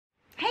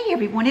Hey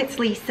everyone, it's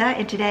Lisa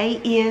and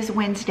today is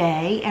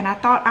Wednesday and I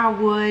thought I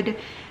would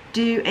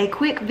do a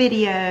quick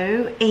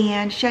video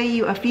and show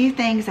you a few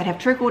things that have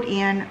trickled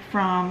in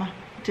from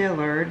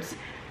Dillard's.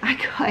 I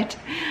cut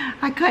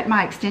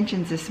my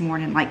extensions this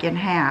morning like in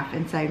half,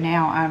 and so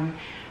now I'm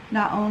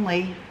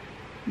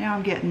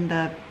I'm getting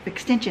the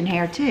extension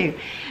hair too.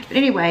 But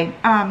anyway,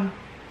 and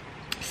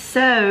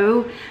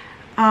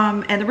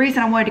the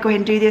reason I wanted to go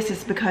ahead and do this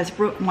is because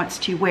Brooke wants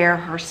to wear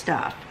her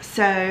stuff.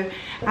 So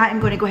I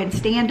am going to go ahead and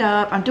stand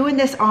up. I'm doing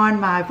this on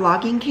my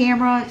vlogging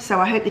camera, so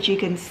I hope that you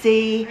can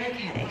see.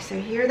 Okay, so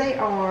here they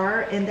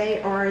are, and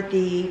they are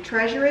the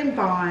Treasure and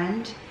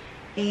Bond,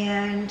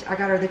 and I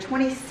got her the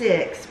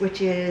 26,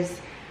 which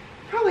is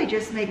probably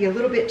just maybe a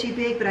little bit too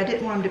big, but I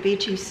didn't want them to be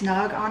too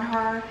snug on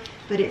her.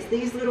 But it's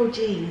these little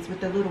jeans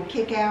with the little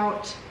kick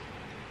out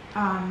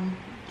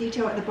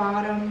detail at the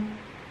bottom.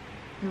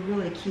 They're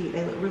really cute.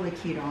 They look really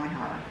cute on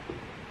her.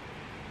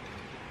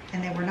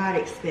 And they were not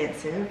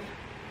expensive.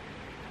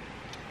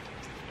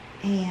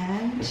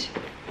 And so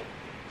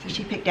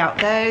she picked out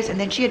those, and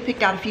then she had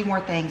picked out a few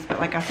more things, but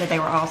like I said, they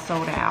were all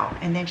sold out.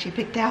 And then she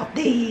picked out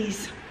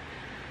these,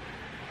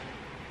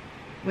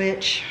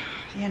 which,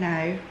 you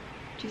know,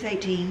 she's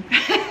 18.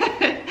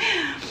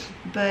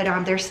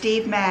 But they're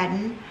Steve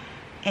Madden,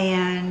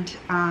 and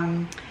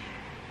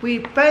we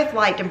both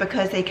liked them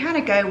because they kind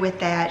of go with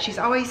that. She's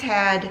always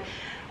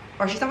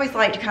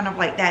liked kind of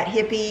like that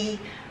hippie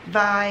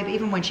vibe.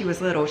 Even when she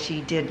was little, she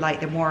did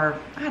like the more,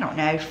 I don't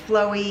know,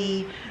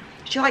 flowy.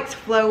 She likes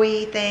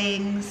flowy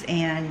things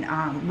and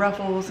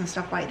ruffles and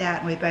stuff like that.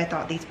 And we both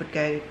thought these would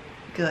go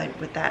good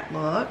with that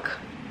look.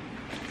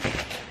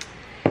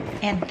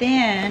 And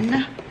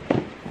then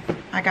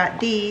I got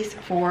these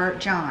for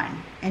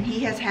John. And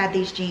he has had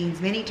these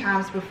jeans many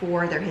times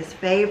before. They're his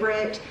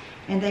favorite.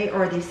 And they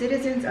are the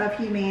Citizens of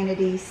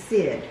Humanity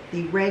Sid,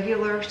 the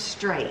regular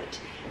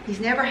straight.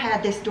 He's never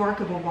had this dark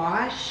of a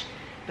wash,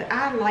 but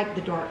I like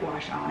the dark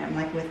wash on him,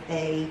 like with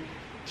a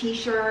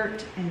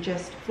t-shirt and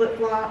just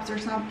flip-flops or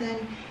something.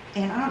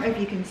 And I don't know if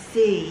you can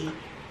see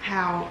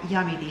how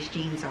yummy these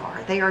jeans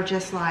are. They are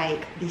just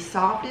like the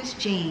softest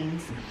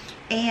jeans.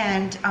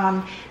 And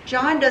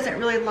John doesn't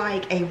really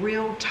like a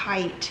real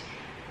tight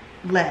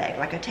leg,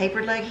 like a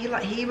tapered leg.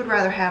 He would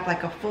rather have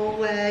like a full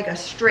leg, a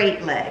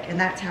straight leg, and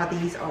that's how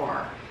these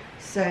are.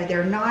 So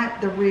they're not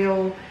the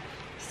real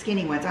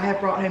skinny ones. I have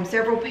brought home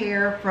several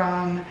pair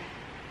from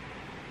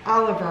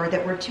Oliver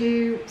that were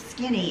too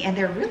skinny, and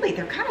they're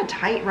kind of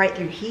tight right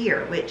through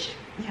here, which,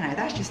 you know,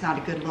 that's just not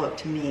a good look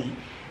to me.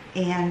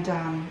 And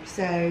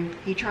so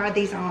he tried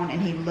these on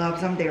and he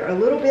loves them. They're a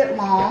little bit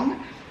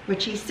long,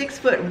 which he's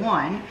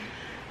 6'1",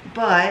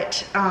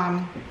 but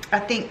I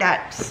think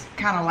that's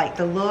kind of like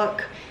the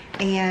look.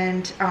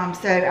 And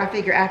so I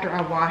figure after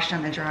I wash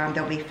them and dry them,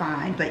 they'll be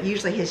fine. But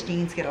usually his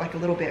jeans get like a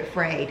little bit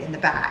frayed in the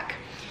back.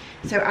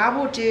 So I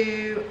will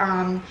do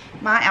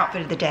my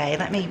outfit of the day.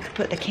 Let me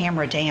put the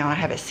camera down. I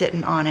have it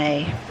sitting on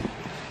a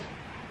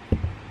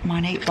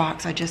Monate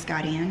box I just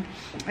got in.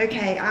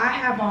 Okay, I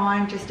have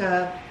on just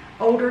a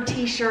older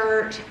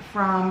t-shirt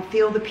from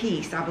Feel the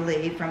Peace, I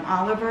believe, from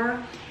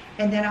Oliver.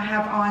 And then I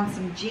have on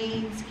some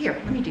jeans. Here,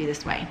 let me do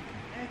this way.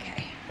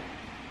 Okay.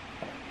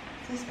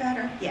 Is this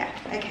better? Yeah,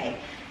 okay.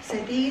 So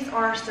these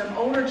are some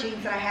older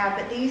jeans that I have,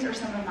 but these are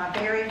some of my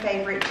very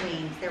favorite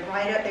jeans. They're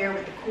right up there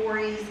with the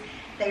Corys.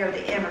 They are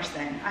the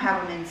Emerson. I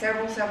have them in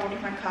several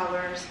different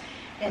colors.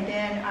 And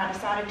then I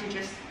decided to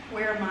just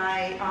wear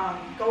my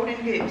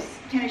Golden Goose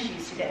tennis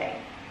shoes today.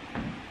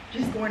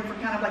 Just going for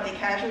kind of like a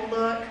casual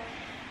look.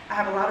 I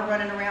have a lot of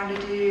running around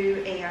to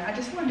do, and I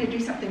just wanted to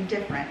do something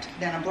different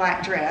than a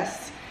black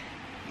dress,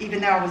 even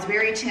though I was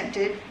very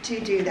tempted to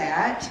do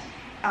that.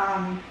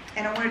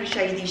 And I wanted to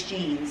show you these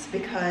jeans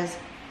because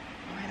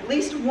at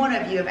least one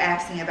of you have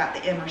asked me about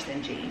the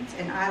Emerson jeans,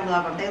 and I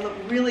love them. They look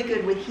really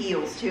good with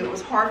heels too. It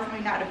was hard for me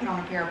not to put on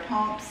a pair of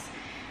pumps,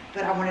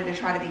 but I wanted to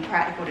try to be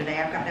practical today.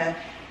 I've got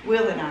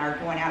Will and I are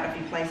going out a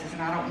few places,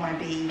 and I don't want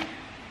to be,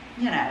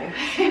 you know,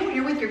 when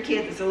you're with your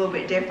kids, it's a little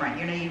bit different.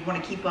 You know, you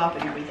want to keep up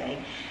and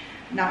everything,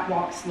 not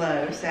walk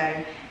slow.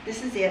 So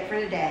this is it for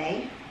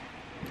today.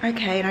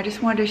 Okay, and I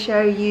just wanted to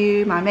show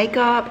you my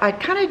makeup. I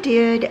kind of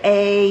did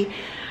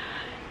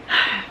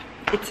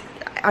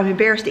I'm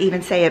embarrassed to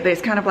even say it, but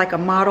it's kind of like a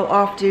model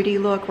off-duty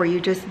look where you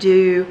just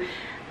do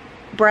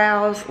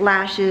brows,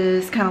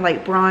 lashes, kind of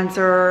like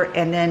bronzer,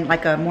 and then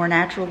like a more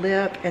natural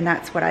lip, and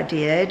that's what I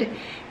did.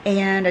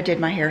 And I did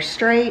my hair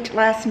straight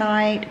last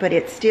night, but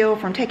it's still,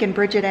 from taking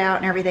Bridget out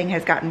and everything,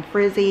 has gotten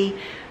frizzy.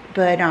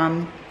 But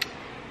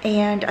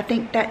and I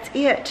think that's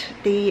it.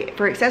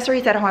 For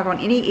accessories, I don't have on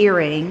any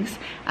earrings.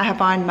 I have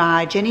on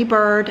my Jenny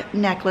Bird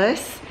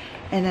necklace.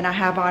 And then I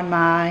have on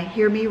my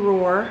Hear Me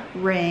Roar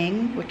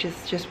ring, which is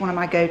just one of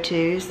my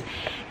go-tos.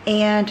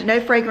 And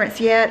no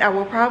fragrance yet. I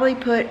will probably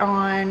put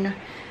on,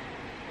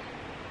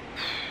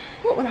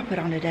 what will I put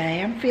on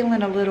today? I'm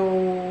feeling a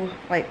little,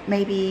 like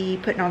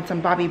maybe putting on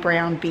some Bobbi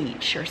Brown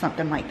Beach or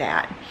something like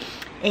that.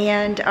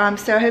 And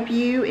so I hope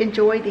you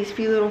enjoyed these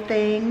few little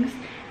things.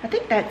 I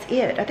think that's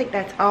it. I think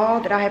that's all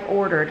that I have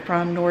ordered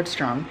from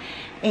Nordstrom.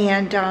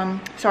 And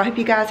so I hope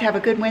you guys have a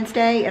good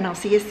Wednesday, and I'll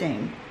see you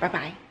soon.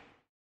 Bye-bye.